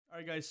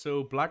Alright guys,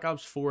 so Black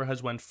Ops 4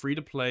 has went free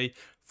to play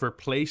for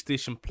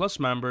PlayStation Plus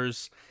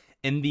members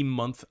in the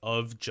month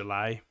of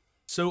July.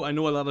 So I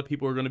know a lot of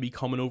people are going to be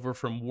coming over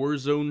from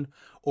Warzone,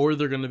 or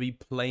they're going to be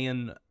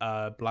playing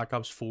Black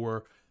Ops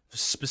 4,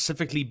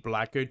 specifically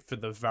Blackout, for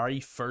the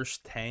very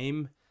first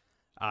time.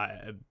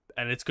 And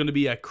it's going to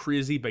be a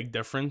crazy big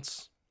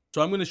difference.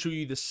 So I'm going to show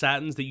you the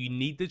settings that you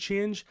need to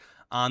change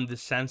and the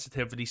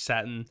sensitivity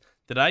setting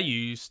that I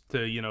use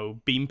to,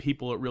 beam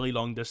people at really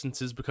long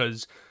distances,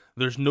 because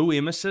there's no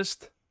aim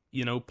assist,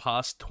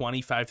 past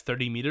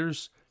 25-30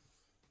 meters.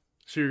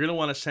 So you're going to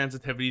want a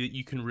sensitivity that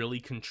you can really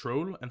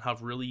control and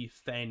have really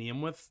fine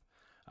aim with,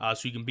 so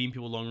you can beam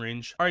people long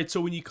range. Alright,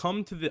 so when you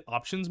come to the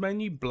options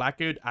menu,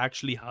 Blackout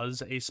actually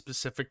has a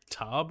specific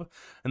tab,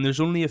 and there's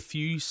only a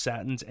few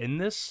settings in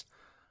this,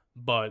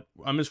 but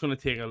I'm just going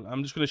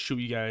to show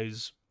you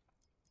guys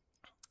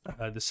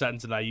the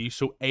settings that I use.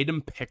 So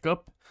item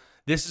pickup.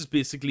 This is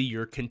basically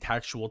your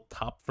contextual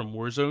tap from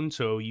Warzone.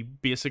 So you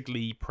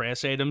basically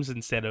press items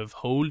instead of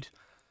hold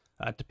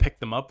to pick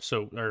them up.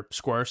 Or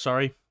square,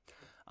 sorry.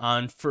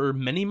 And for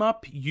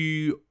minimap,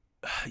 you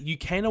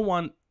kind of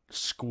want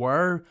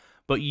square,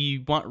 but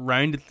you want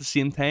round at the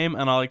same time,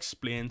 and I'll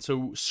explain.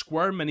 So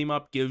square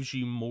minimap gives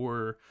you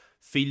more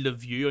field of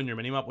view on your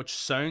minimap, which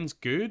sounds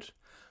good,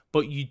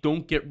 but you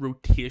don't get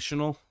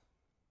rotational.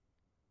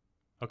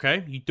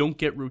 Okay, you don't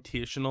get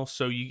rotational,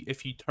 so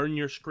if you turn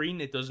your screen,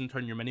 it doesn't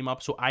turn your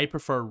minimap. So I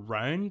prefer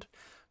round,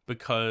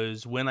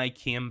 because when I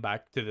came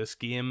back to this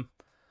game,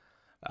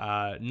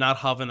 not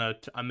having a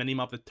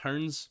minimap that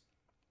turns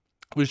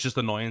was just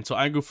annoying. So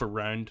I go for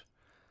round.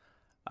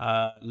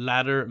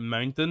 Ladder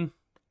mountain,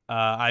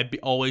 I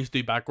always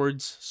do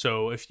backwards.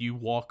 So if you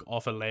walk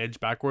off a ledge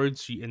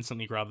backwards, you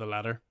instantly grab the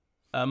ladder.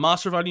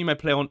 Master volume, I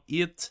play on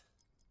 8.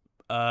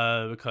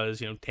 Because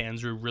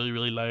 10s are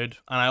really loud,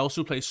 and I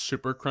also play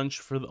Super Crunch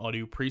for the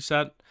audio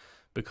preset,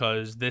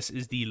 because this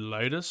is the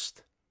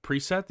loudest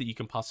preset that you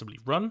can possibly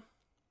run.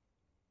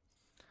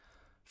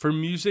 For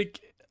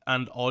music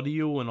and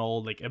audio and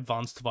all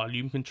advanced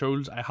volume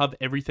controls, I have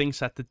everything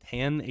set to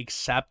 10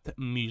 except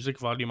music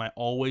volume. I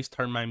always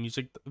turn my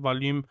music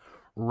volume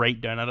right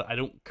down at it. I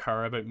don't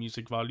care about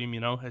music volume,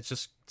 it's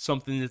just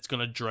something that's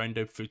gonna drown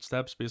out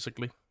footsteps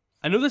basically.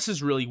 I know this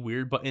is really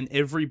weird, but in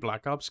every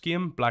Black Ops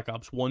game, Black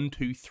Ops 1,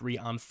 2, 3,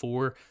 and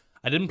 4,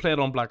 I didn't play it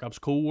on Black Ops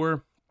Cold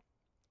War,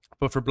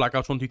 but for Black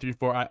Ops 1, 2, 3, and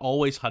 4, I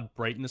always had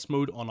brightness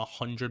mode on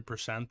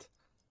 100%.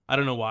 I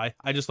don't know why,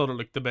 I just thought it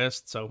looked the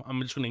best, so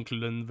I'm just going to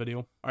include it in the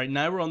video. Alright,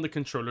 now we're on the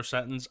controller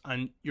settings,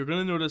 and you're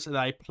going to notice that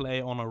I play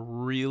on a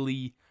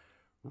really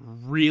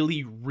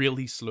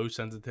slow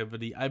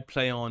sensitivity. I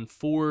play on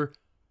 4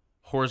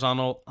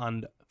 horizontal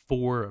and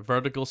 4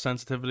 vertical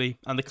sensitivity,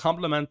 and to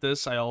complement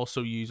this, I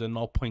also use a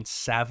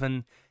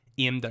 0.7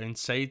 aim down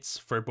sights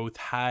for both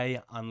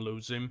high and low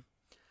zoom.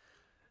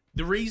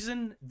 The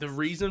reason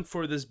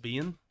for this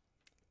being,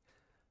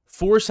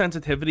 4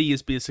 sensitivity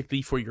is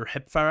basically for your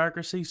hip fire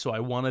accuracy. So I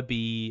want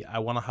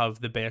to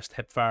have the best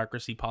hip fire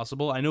accuracy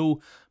possible. I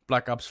know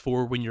Black Ops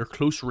 4, when you're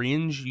close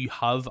range, you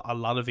have a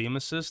lot of aim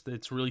assist.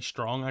 It's really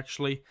strong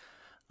actually,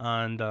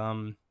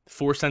 and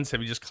 4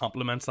 sensitivity just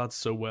complements that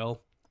so well.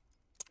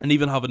 And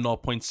even have a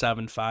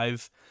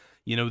 0.75,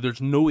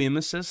 there's no aim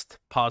assist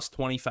past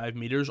 25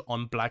 meters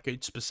on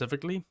Blackout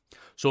specifically.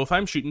 So if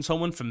I'm shooting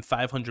someone from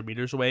 500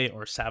 meters away,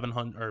 or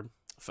 700,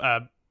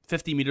 or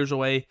 50 meters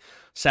away,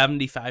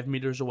 75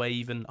 meters away,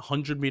 even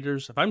 100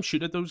 meters, if I'm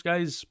shooting at those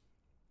guys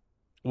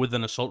with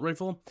an assault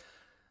rifle,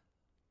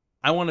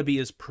 I want to be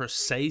as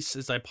precise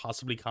as I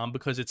possibly can,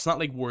 because it's not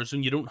like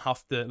Warzone. You don't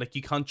have to,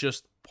 you can't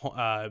just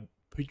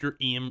put your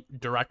aim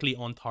directly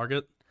on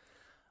target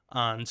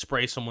and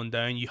spray someone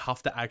down. You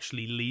have to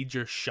actually lead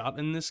your shot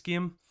in this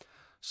game.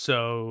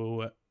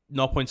 So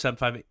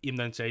 0.75 aim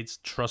down sights,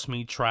 trust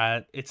me, try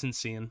it, it's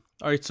insane.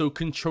 Alright, so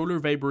controller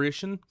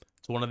vibration,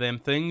 it's one of them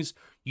things.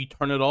 You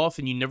turn it off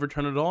and you never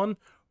turn it on,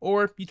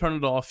 or you turn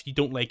it off, you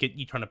don't like it,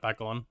 you turn it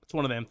back on. It's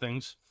one of them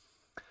things.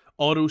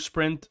 Auto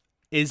sprint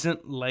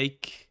isn't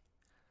like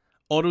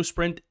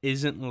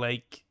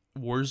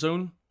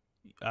Warzone,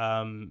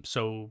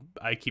 so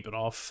I keep it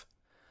off.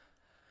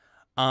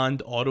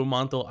 And auto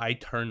mantle I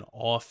turn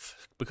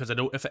off, because I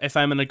don't, if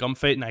I'm in a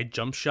gunfight and I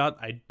jump shot,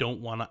 I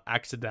don't want to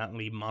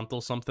accidentally mantle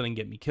something and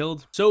get me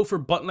killed. So for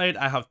button light,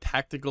 I have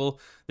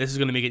tactical. This is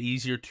going to make it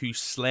easier to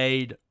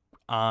slide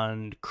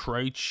and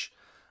crouch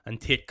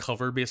and take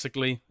cover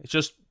basically. It's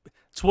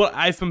what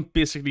I've been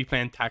basically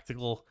playing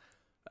tactical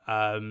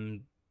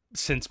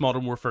since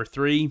Modern Warfare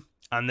 3,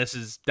 and this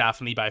is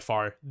definitely by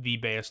far the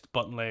best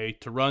button layout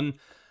to run.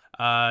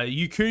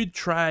 You could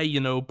try,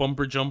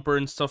 bumper jumper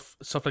and stuff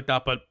like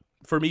that, but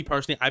for me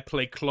personally, I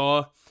play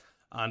claw,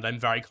 and I'm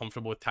very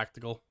comfortable with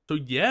tactical. So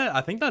yeah, I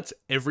think that's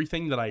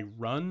everything that I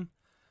run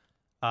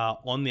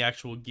on the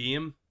actual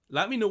game.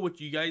 Let me know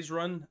what you guys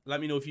run. Let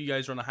me know if you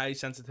guys run a high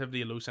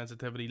sensitivity, a low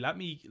sensitivity. Let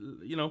me,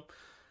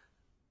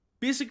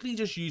 basically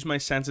just use my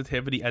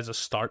sensitivity as a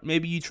start.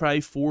 Maybe you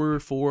try 4,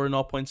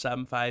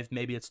 0.75.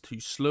 Maybe it's too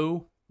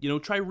slow.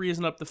 Try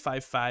raising up to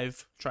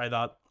 5.5. Try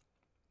that.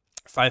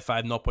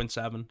 5.5,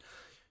 0.7.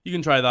 You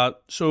can try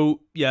that.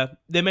 So yeah,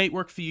 they might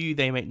work for you,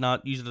 they might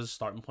not. Use it as a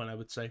starting point, I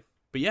would say.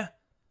 But yeah,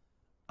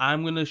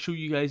 I'm gonna show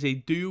you guys a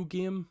duo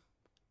game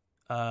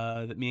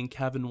that me and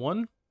Kevin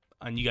won,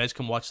 and you guys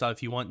can watch that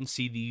if you want and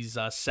see these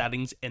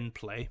settings in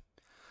play.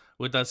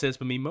 With that said, it's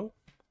been me, Mo.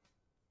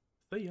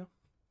 See ya.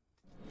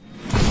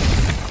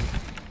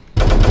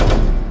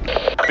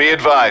 Be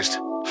advised.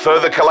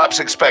 Further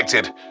collapse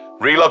expected.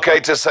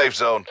 Relocate to safe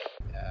zone.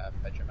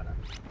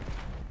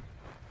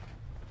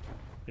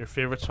 Your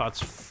favorite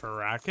spot's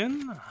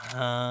fracking?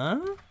 Huh?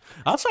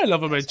 That's what I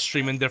love about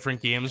streaming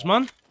different games,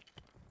 man.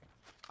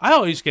 I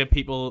always get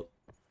people,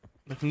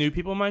 like new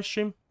people in my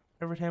stream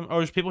every time. Oh,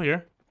 there's people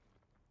here.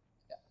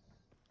 Yeah.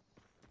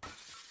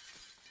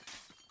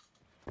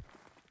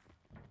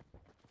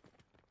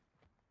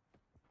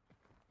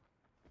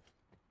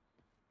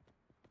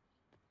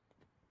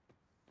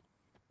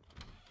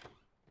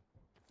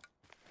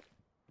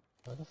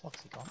 Where the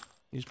fuck's he gone?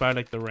 He's by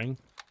like the ring.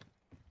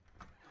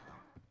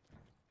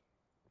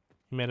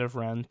 He might have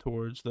ran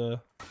towards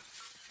the...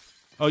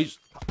 Oh, he's...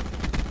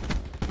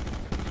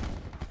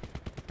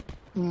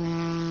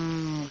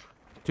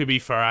 To be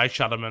fair, I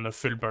shot him in a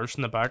full burst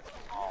in the back.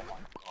 Oh my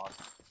god.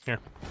 Here.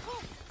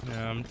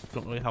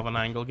 Don't really have an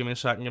angle. Give me a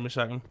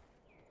second.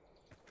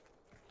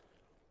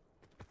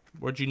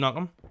 Where'd you knock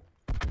him?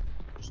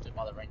 Just in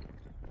by the ring.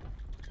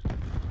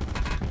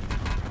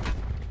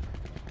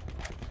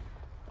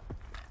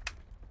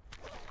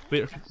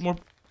 Wait, more...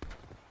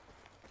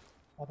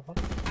 What the fuck?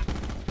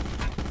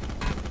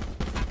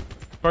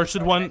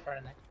 Bursted one.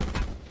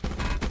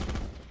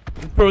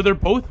 Bro, they're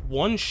both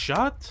one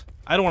shot?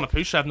 I don't want to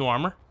push, I have no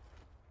armor.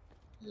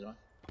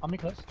 How many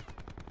close?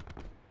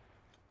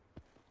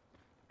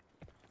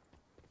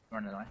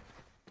 Running away.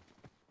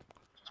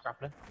 Just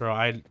grappling. Bro,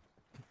 I'm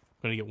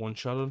gonna get one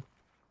shotted.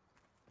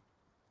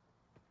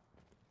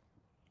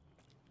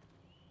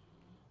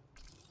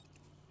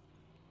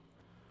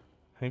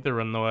 I think they're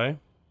running away.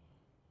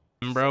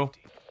 Bro.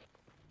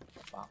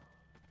 Wow.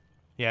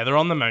 Yeah, they're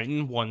on the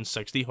mountain,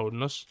 160,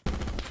 holding us.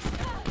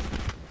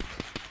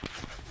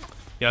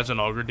 Yeah, it's an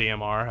auger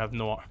DMR. I have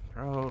no...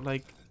 Bro,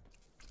 like...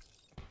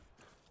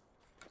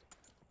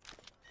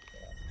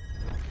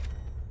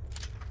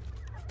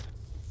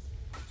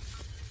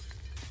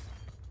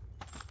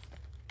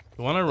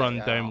 You want to run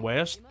down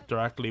west,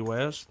 directly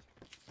west.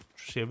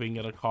 See if we can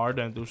get a car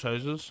down those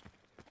houses.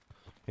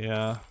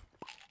 Yeah,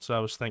 that's what I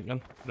was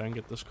thinking. Try and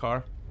get this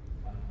car.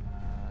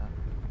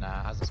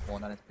 Nah, it hasn't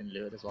spawned and it's been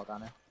looted as well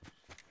down there.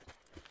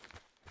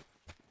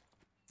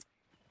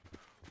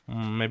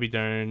 Maybe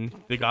down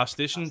the gas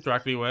station,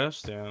 directly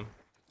west, yeah.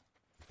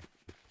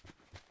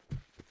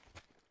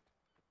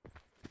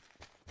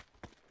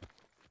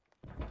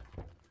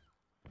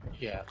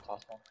 Yeah,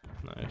 class one.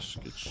 Nice,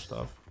 good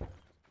stuff.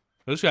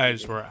 Those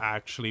guys were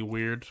actually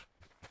weird.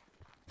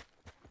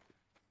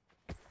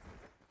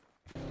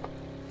 I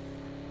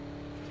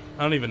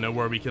don't even know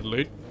where we could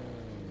loot.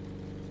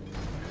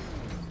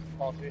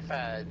 Well, to be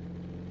fair,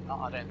 I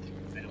don't think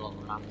it's available on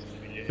the map.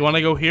 You want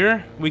to go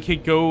here? We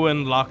could go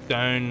and lock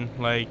down,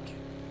 like,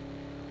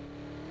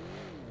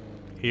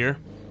 here.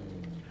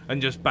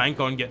 And just bank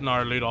on getting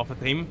our loot off a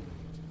team.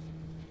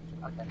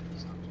 Okay,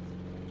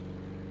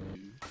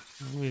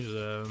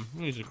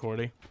 Use a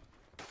Cordy.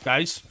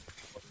 Guys,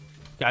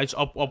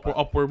 up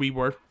where we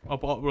were.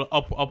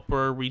 Up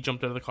where we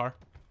jumped out of the car.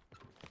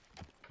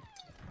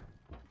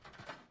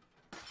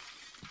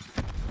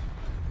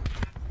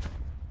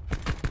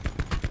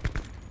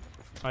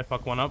 I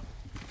fuck one up.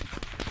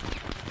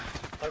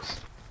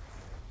 close.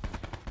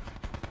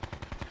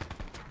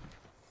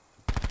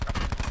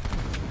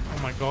 Oh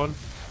my god.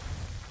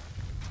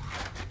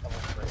 That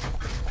was great.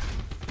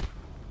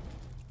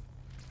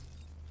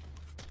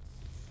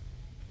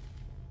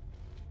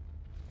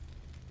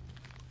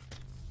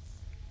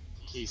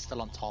 He's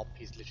still on top,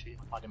 he's literally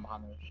hiding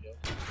behind the shield.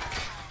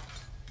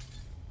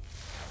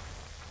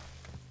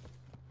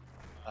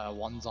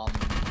 One's on...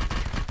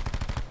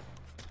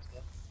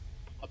 Yeah.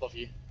 Above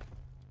you.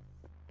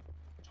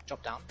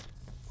 Drop down.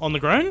 On the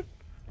ground?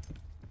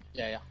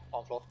 Yeah,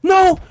 on floor.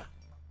 No! Oh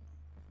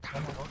my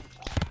god.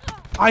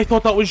 I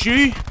thought that was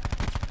you.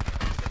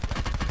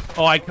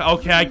 Oh,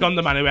 okay, I gunned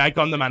the man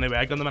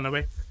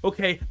away.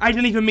 Okay, I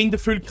didn't even mean the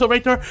full kill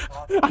right there.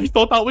 I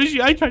thought that was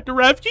you. I tried to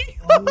rev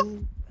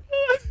you.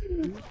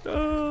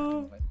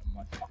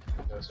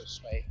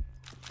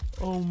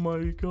 Oh my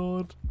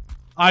god.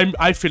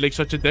 I feel like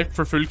such a dick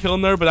for full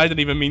killing there, but I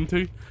didn't even mean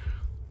to.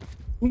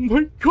 Oh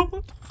my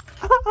god.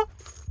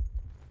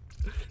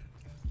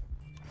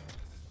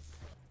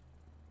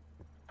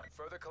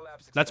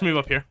 Let's move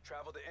up here.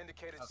 Travel to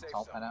indicated safe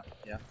I'll zone. pan out.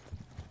 Yeah.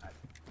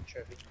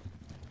 Trophy.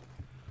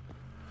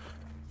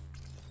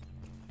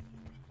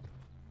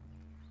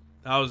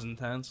 That was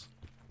intense.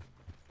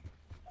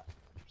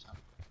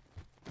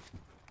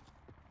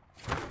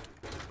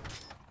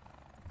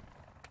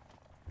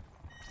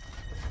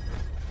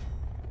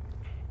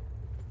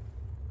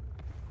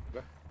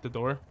 The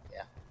door?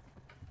 Yeah.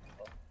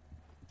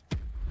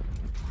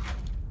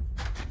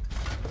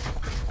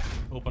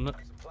 Open it.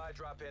 Supply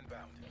drop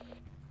inbound.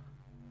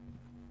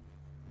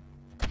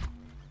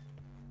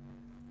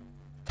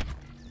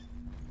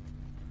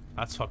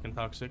 That's fucking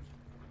toxic.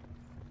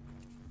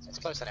 It's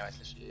close anyway,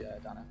 it's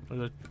literally down there.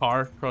 There's a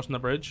car crossing the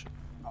bridge.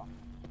 Oh.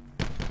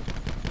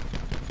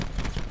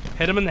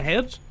 Hit him in the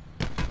head.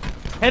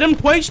 Hit him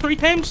twice, 3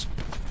 times.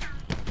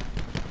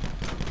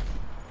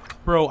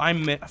 Bro, I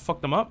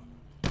fucked him up.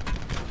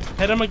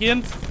 Hit him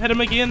again. Hit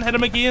him again. Hit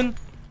him again.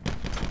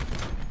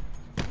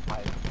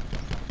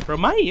 Bro,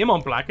 my aim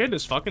on Blackout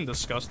is fucking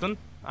disgusting.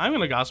 I'm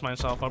gonna gas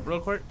myself up real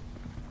quick.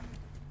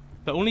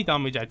 The only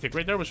damage I took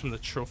right there was from the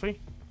trophy.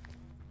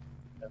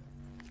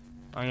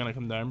 I'm gonna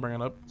come down, bring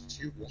it up.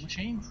 2 war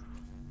machines?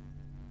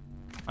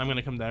 I'm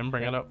gonna come down,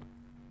 bring it up.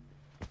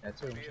 Yeah,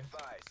 2 war Be machines.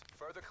 advised,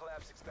 further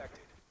collapse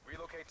expected.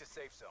 Relocate to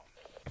safe zone.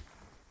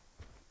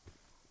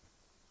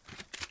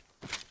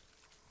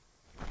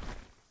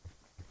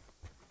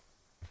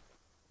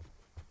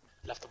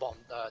 Left the bottom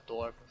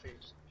door open for you.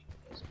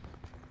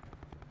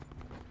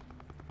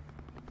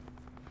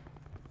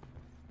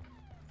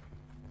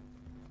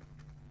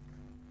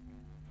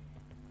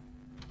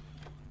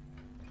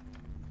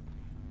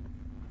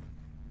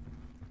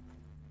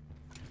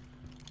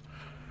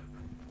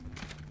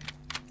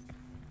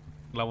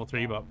 Level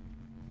 3, but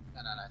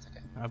No, it's okay.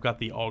 I've got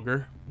the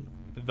auger.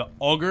 The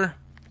auger.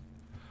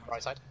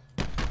 Right side.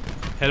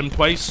 Hit him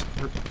twice.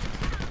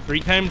 3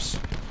 times.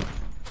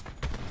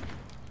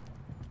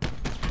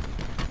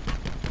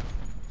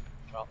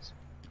 Drops.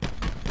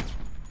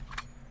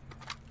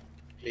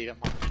 Leave him.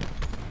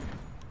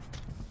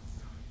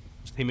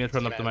 His teammates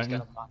run up the Teammates mountain.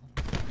 get up the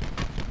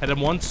mountain. Hit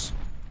him once.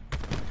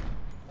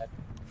 Dead.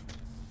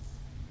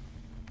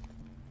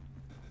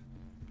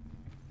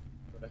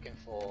 We're looking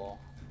for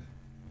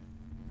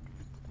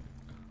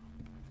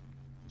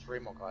 3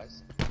 more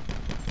guys.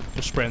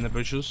 Just spraying the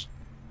bushes.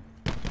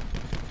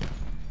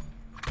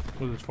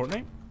 Was this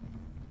Fortnite?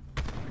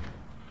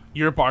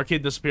 Your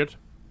barcade disappeared.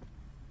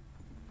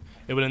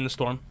 It went in the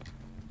storm.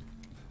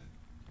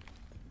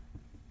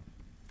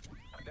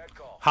 Dead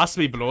call. Has to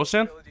be below us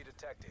then. Ability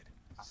detected.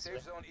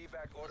 Safe zone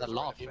evac order There's a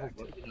lot of for people,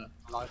 effect. but, you know,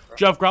 alive for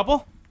Do you have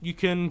grapple? You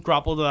can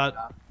grapple to that.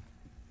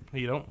 No.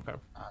 You don't? Okay.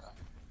 I don't know.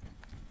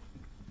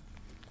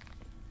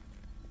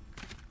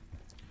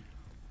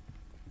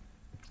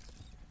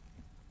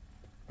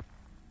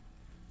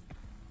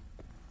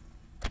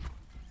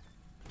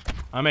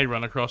 I may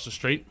run across the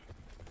street.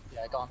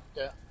 Yeah, go on,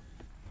 do it.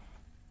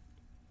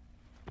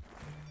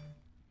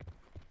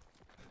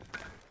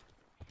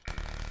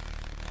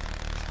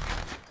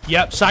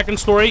 Yep, second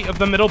story of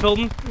the middle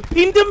building.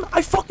 Beamed him!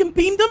 I fucking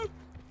beamed him!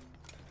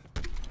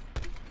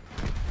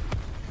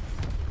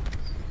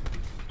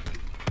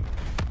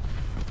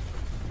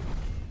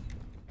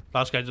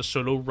 Last guy just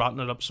solo rotting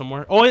it up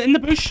somewhere. Oh, in the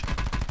bush!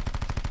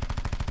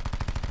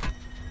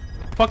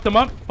 Fucked him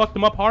up. Fucked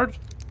him up hard.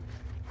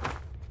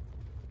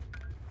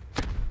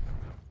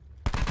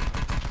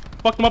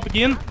 Fucked him up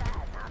again.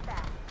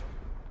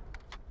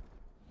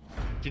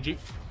 GG.